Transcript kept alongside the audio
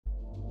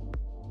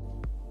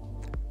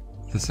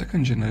The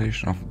second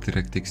generation of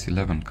DirectX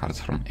 11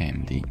 cards from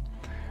AMD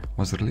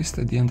was released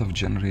at the end of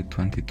January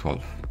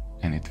 2012,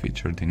 and it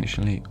featured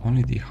initially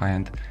only the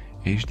high-end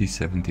HD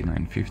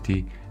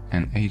 7950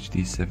 and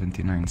HD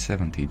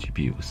 7970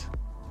 GPUs.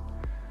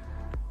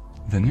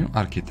 The new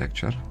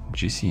architecture,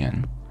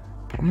 GCN,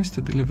 promised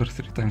to deliver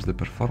 3 times the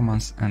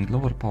performance and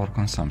lower power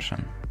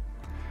consumption.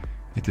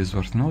 It is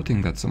worth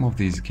noting that some of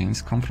these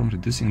gains come from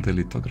reducing the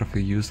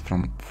lithography used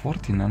from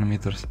 40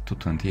 nanometers to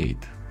 28.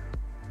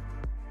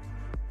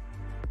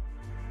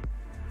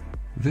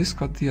 This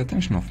caught the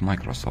attention of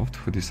Microsoft,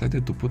 who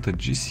decided to put a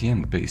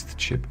GCN-based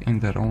chip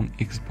in their own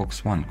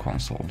Xbox One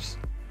consoles.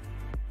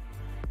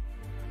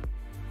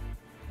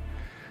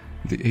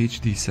 The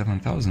HD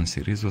 7000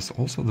 series was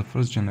also the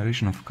first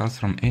generation of cards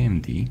from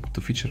AMD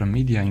to feature a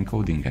media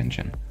encoding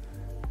engine,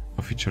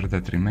 a feature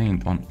that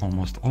remained on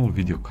almost all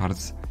video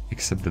cards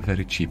except the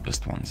very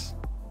cheapest ones.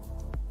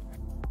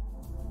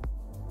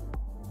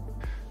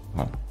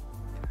 Well,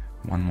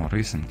 one more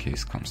recent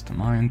case comes to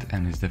mind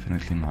and is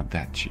definitely not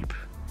that cheap.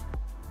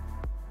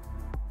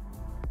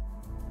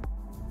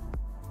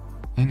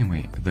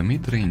 Anyway, the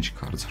mid-range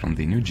cards from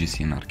the new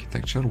GCN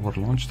architecture were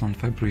launched on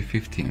February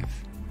 15th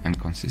and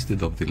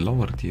consisted of the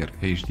lower tier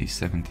HD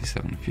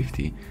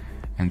 7750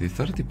 and the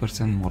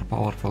 30% more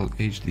powerful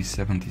HD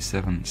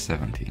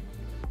 7770.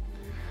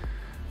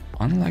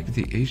 Unlike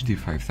the HD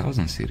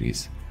 5000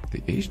 series, the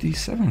HD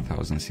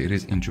 7000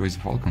 series enjoys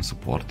Vulkan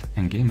support,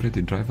 and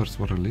game-ready drivers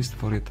were released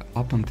for it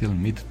up until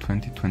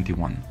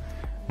mid-2021,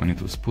 when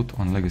it was put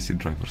on legacy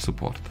driver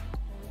support.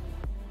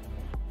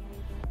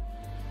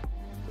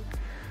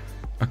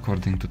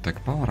 According to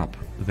Tech PowerUp,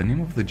 the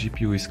name of the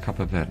GPU is Cape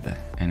Verde,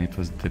 and it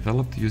was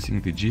developed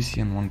using the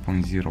GCN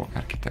 1.0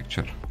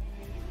 architecture.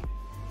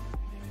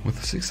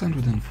 With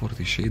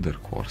 640 shader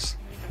cores,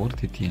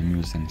 40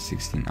 TMUs and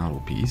 16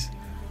 ROPs,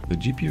 the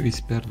GPU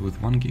is paired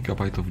with 1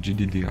 GB of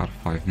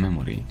GDDR5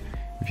 memory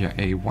via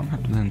a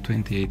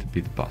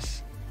 128-bit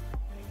bus.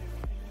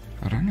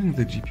 Running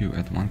the GPU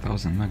at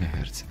 1000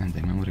 MHz and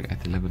the memory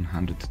at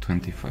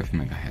 1125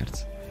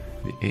 MHz,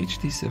 the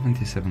HD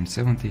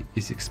 7770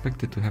 is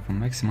expected to have a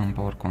maximum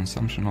power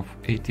consumption of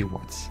 80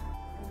 watts.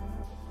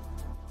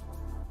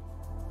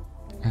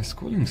 As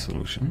cooling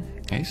solution,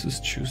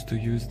 Asus chose to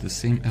use the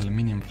same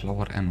aluminium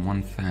floor and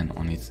one fan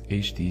on its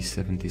HD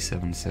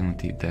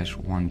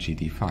 7770-1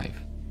 GD5.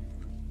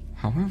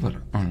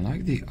 However,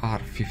 unlike the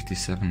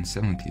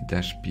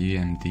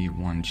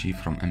R5770-BMD1G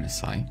from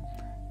MSI,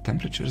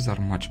 temperatures are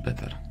much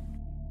better.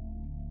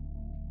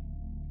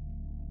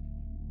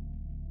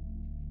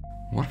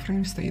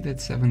 Warframe stayed at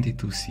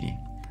 72°C,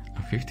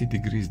 a 50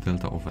 degrees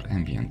delta over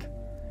ambient,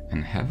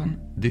 and Heaven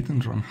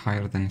didn't run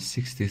higher than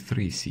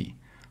 63°C,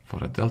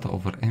 for a delta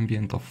over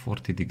ambient of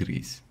 40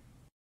 degrees.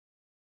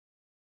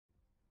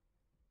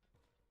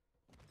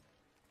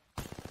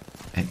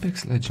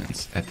 Apex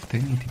Legends at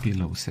 1080p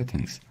low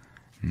settings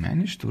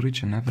managed to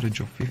reach an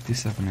average of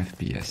 57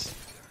 FPS,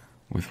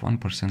 with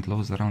 1%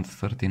 lows around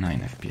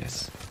 39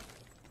 FPS.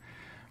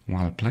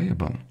 While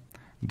playable,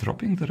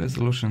 dropping the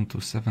resolution to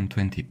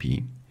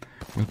 720p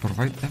will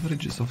provide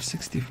averages of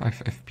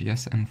 65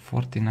 FPS and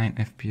 49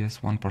 FPS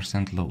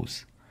 1%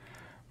 lows,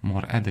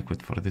 more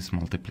adequate for this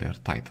multiplayer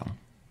title.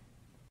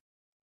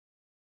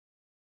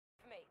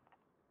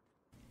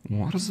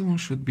 Warzone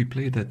should be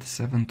played at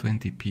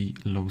 720p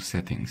low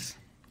settings.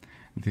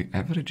 The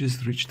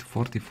averages reached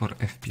 44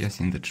 FPS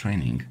in the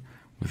training,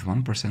 with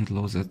 1%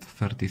 lows at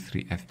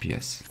 33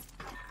 FPS.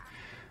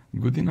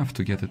 Good enough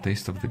to get a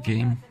taste of the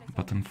game,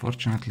 but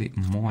unfortunately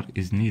more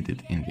is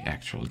needed in the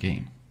actual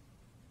game.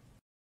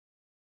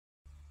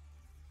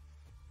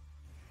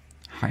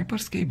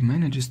 Hyperscape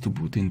manages to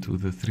boot into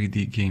the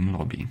 3D game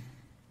lobby.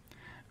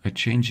 A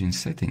change in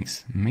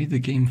settings made the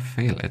game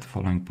fail at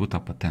following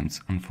boot-up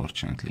attempts,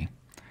 unfortunately,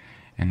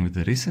 and with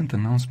the recent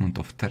announcement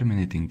of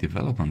terminating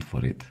development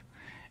for it,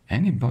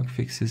 any bug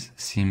fixes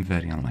seem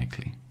very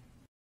unlikely.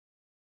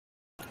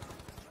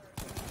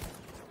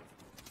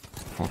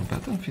 For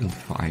Battlefield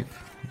 5,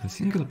 the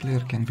single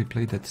player can be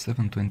played at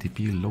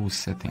 720p low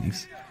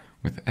settings,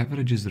 with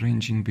averages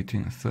ranging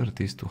between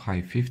 30s to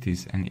high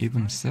 50s and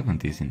even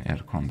 70s in air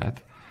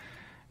combat,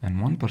 and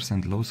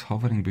 1% lows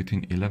hovering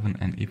between 11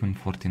 and even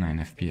 49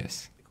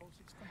 FPS.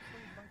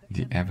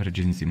 The average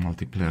in the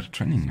multiplayer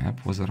training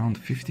map was around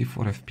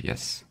 54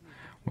 FPS,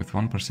 with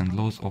 1%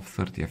 lows of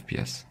 30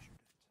 FPS.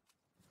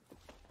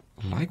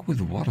 Like with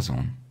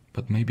Warzone,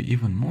 but maybe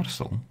even more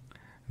so,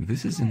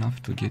 this is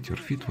enough to get your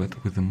feet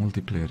wet with the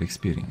multiplayer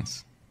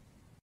experience.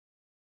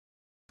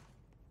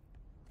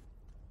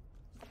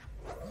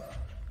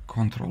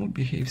 Control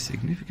behaves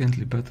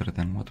significantly better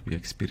than what we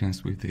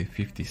experienced with the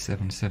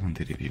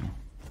 5770 review.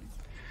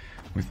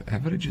 With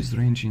averages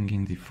ranging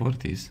in the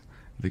 40s,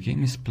 the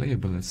game is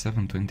playable at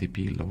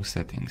 720p low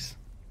settings.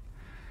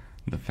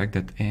 The fact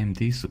that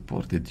AMD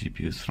supported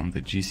GPUs from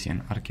the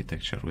GCN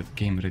architecture with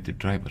game-ready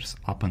drivers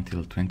up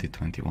until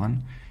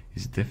 2021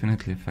 is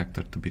definitely a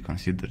factor to be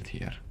considered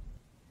here.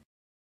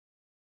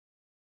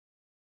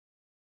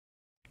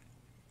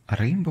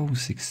 Rainbow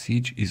Six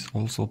Siege is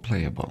also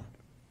playable.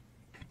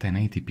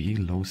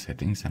 1080p low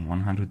settings and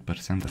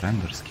 100%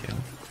 render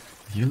scale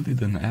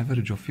yielded an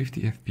average of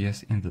 50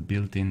 FPS in the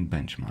built-in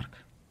benchmark.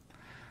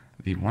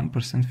 The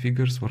 1%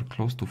 figures were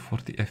close to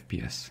 40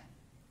 FPS.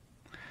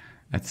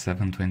 At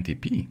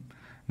 720p,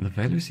 the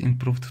values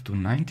improved to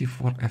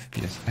 94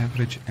 FPS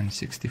average and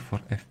 64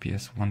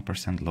 FPS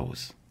 1%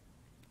 lows.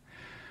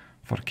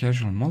 For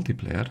casual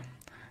multiplayer,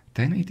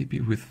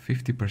 1080p with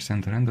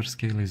 50% render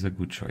scale is a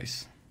good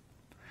choice.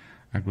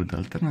 A good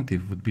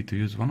alternative would be to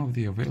use one of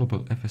the available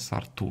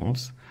FSR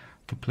tools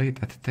to play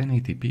it at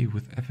 1080p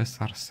with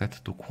FSR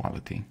set to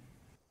quality.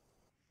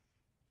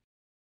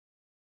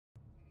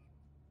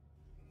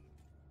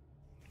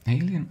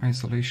 Alien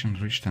Isolation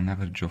reached an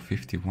average of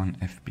 51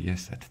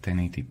 FPS at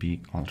 1080p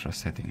ultra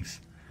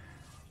settings.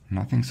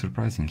 Nothing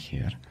surprising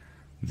here,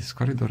 this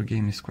corridor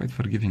game is quite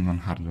forgiving on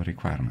hardware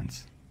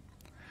requirements.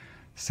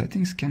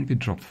 Settings can be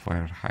dropped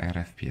for higher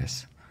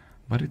FPS,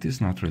 but it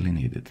is not really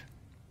needed.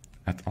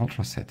 At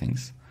ultra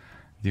settings,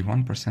 the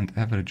 1%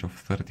 average of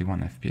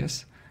 31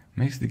 FPS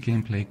makes the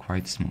gameplay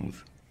quite smooth.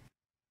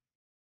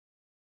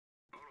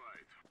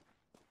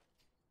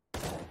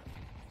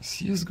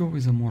 CSGO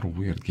is a more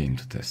weird game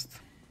to test.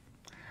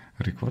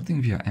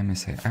 Recording via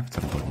MSI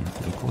Afterburn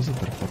will cause a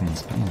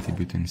performance penalty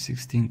between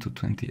 16 to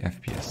 20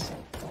 FPS.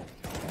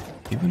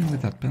 Even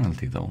with that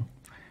penalty though,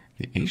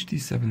 the HD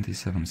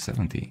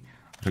 7770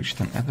 reached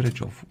an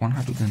average of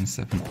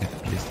 107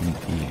 FPS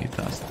in EA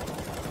Dust,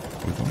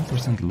 with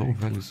 1% low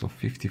values of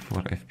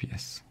 54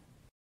 FPS.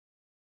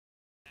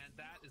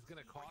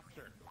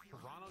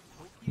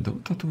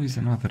 Dota 2 is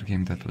another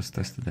game that was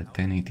tested at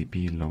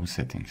 1080p low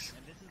settings.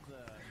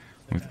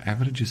 With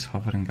averages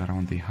hovering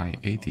around the high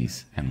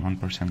 80s and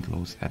 1%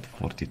 lows at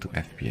 42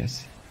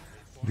 FPS,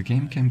 the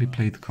game can be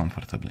played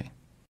comfortably.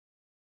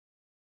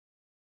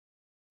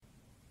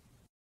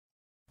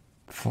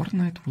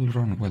 Fortnite will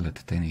run well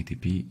at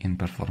 1080p in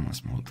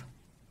performance mode.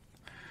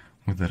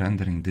 With the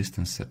rendering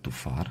distance set to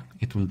far,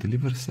 it will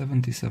deliver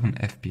 77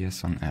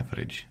 FPS on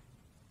average.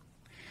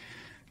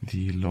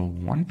 The low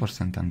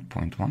 1% and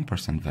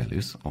 0.1%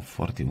 values of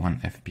 41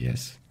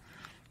 FPS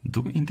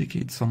do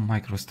indicate some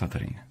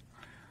micro-stuttering,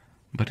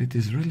 but it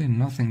is really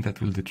nothing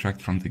that will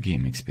detract from the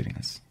game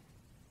experience.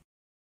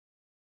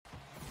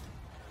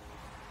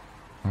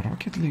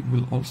 Rocket League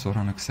will also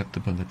run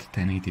acceptable at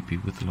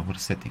 1080p with lower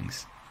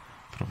settings,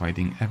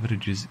 providing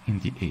averages in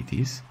the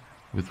 80s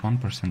with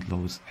 1%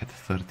 lows at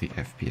 30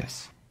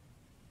 FPS.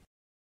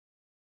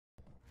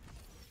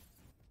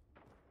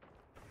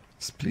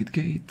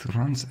 Splitgate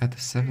runs at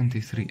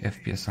 73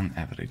 FPS on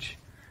average,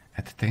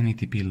 at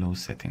 1080p low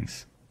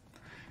settings.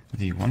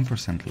 The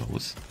 1%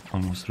 lows,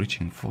 almost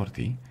reaching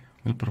 40,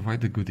 will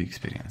provide a good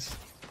experience.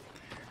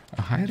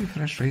 A high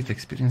refresh rate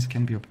experience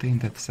can be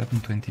obtained at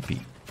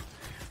 720p,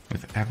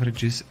 with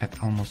averages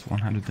at almost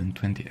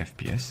 120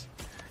 FPS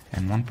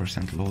and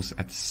 1% lows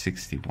at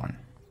 61.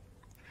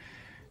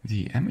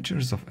 The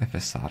amateurs of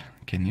FSR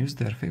can use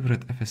their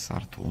favorite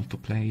FSR tool to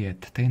play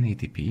at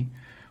 1080p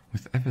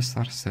with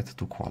FSR set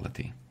to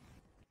quality.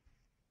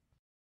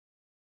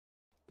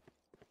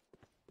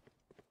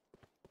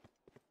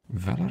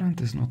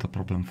 Valorant is not a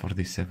problem for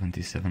the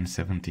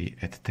 7770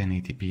 at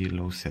 1080p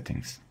low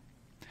settings.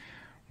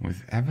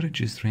 With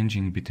averages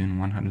ranging between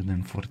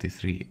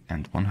 143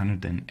 and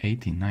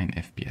 189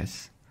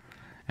 FPS,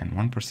 and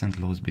 1%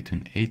 lows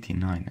between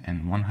 89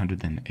 and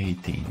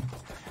 118,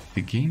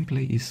 the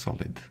gameplay is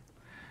solid,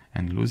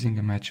 and losing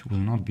a match will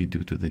not be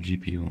due to the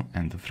GPU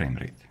and the frame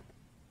rate.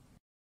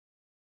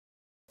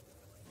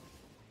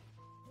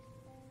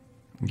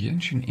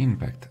 Genshin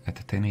Impact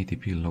at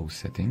 1080p low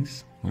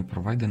settings will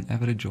provide an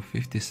average of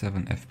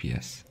 57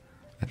 FPS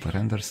at a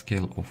render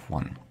scale of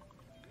 1.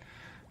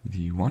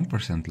 The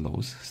 1%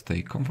 lows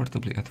stay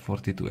comfortably at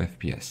 42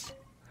 FPS.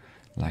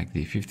 Like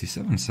the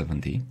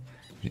 5770,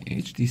 the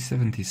HD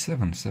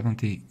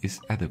 7770 is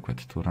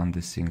adequate to run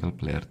this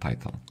single-player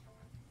title.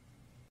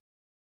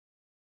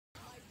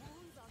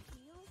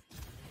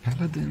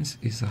 Paladins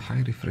is a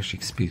high refresh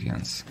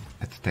experience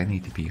at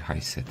 1080p high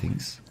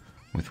settings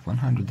with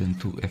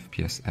 102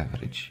 FPS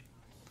average.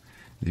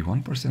 The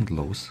 1%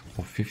 lows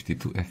of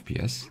 52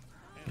 FPS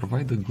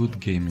provide a good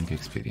gaming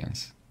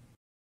experience.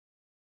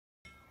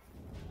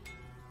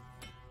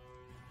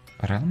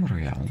 Realm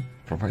Royale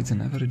provides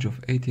an average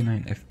of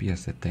 89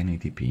 FPS at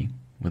 1080p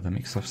with a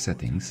mix of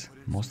settings,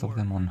 most of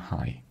them on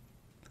high.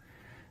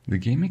 The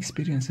game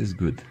experience is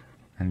good,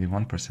 and the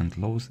 1%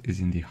 lows is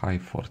in the high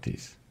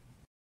 40s.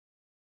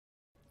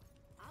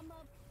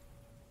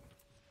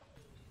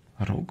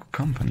 Rogue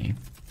Company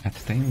at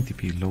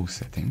 1080p low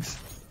settings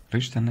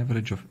reached an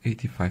average of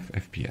 85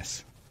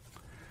 FPS.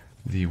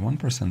 The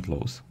 1%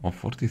 lows of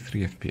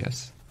 43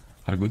 FPS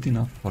are good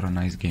enough for a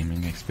nice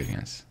gaming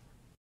experience.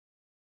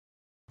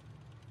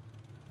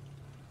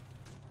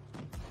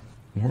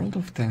 World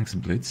of Tanks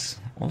Blitz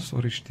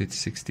also reached its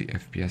 60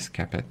 FPS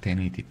cap at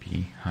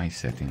 1080p high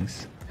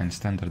settings and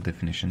standard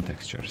definition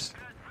textures.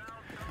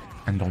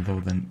 And although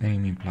the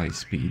name implies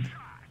speed,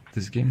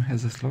 this game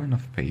has a slow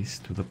enough pace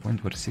to the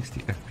point where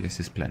 60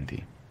 FPS is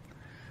plenty.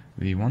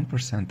 The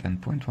 1%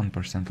 and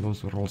 0.1%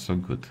 lows were also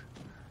good,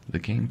 the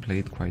game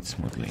played quite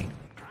smoothly.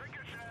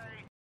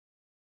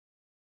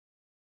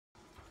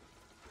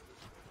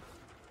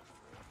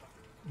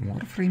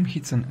 Warframe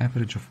hits an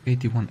average of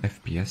 81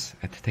 FPS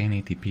at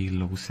 1080p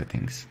low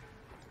settings.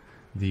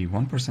 The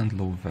 1%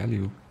 low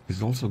value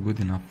is also good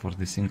enough for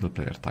the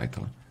single-player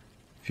title,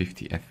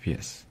 50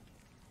 FPS.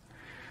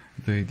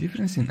 The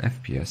difference in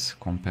FPS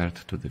compared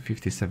to the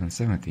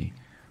 5770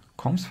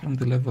 comes from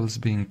the levels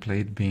being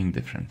played being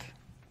different.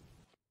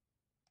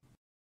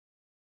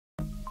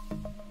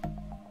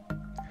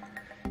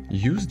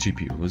 Used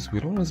GPUs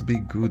will always be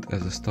good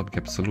as a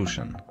stopgap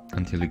solution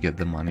until you get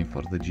the money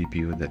for the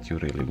GPU that you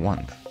really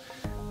want,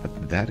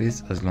 but that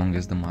is as long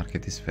as the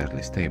market is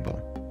fairly stable.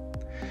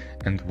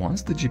 And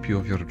once the GPU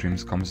of your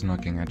dreams comes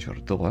knocking at your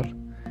door,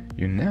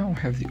 you now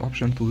have the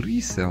option to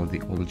resell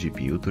the old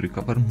GPU to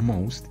recover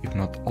most, if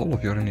not all,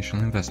 of your initial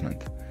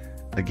investment.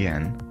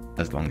 Again,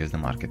 as long as the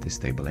market is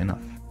stable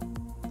enough.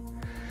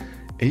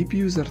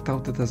 APUs are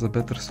touted as a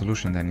better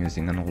solution than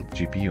using an old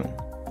GPU.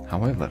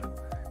 However,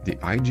 the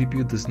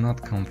iGPU does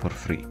not come for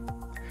free.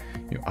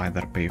 You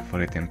either pay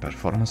for it in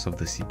performance of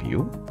the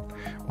CPU,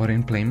 or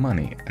in plain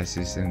money, as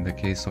is in the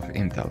case of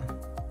Intel.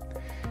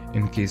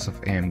 In case of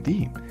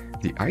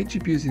AMD, the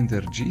iGPUs in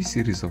their G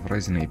series of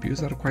Ryzen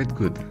APUs are quite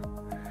good.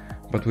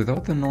 But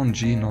without a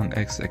non-G,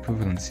 non-X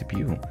equivalent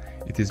CPU,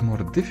 it is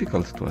more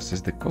difficult to assess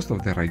the cost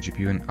of their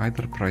iGPU in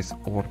either price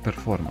or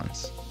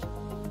performance.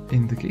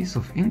 In the case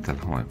of Intel,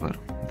 however,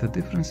 the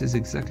difference is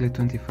exactly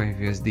 25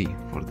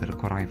 USD for their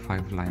Core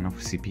i5 line of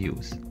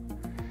CPUs.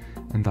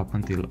 And up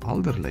until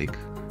Alder Lake,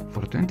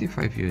 for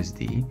 25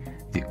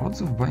 USD, the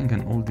odds of buying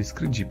an old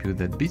discrete GPU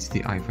that beats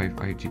the i5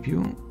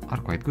 iGPU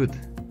are quite good.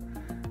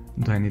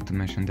 Do I need to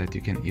mention that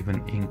you can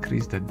even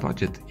increase that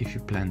budget if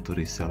you plan to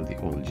resell the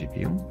old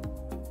GPU?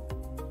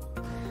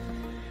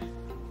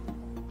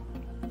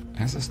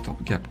 As a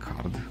stopgap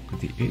card,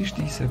 the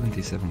HD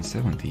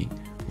 7770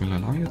 will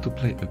allow you to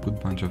play a good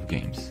bunch of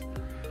games,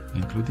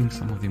 including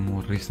some of the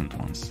more recent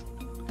ones.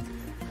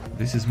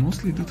 This is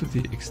mostly due to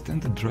the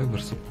extended driver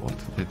support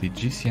that the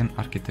GCN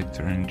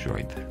architecture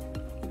enjoyed,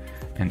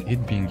 and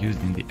it being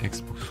used in the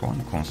Xbox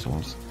One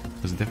consoles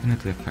was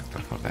definitely a factor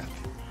for that.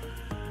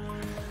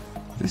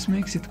 This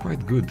makes it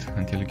quite good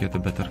until you get a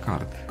better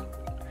card,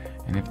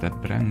 and if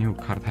that brand new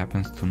card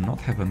happens to not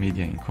have a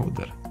media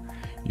encoder,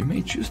 you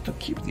may choose to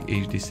keep the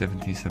HD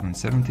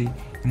 7770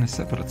 in a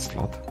separate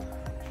slot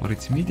for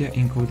its media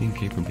encoding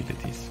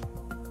capabilities.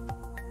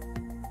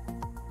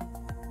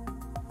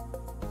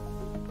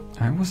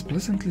 I was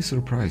pleasantly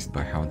surprised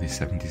by how the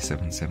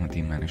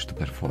 7770 managed to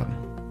perform.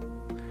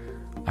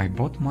 I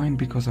bought mine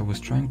because I was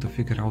trying to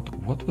figure out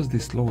what was the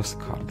slowest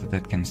card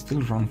that can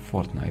still run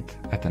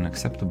Fortnite at an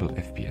acceptable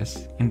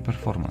FPS in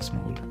performance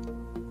mode.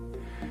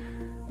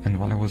 And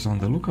while I was on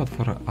the lookout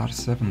for a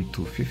R7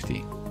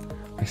 250,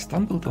 I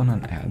stumbled on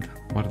an ad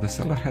where the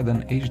seller had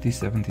an HD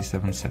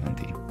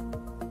 7770.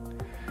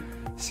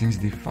 Since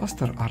the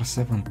faster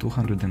R7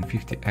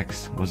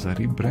 250X was a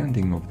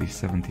rebranding of the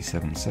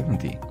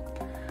 7770,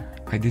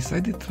 I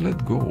decided to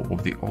let go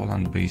of the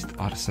Holland based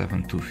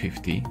R7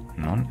 250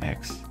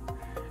 non-X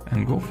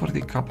and go for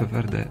the Cape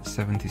Verde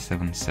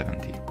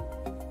 7770.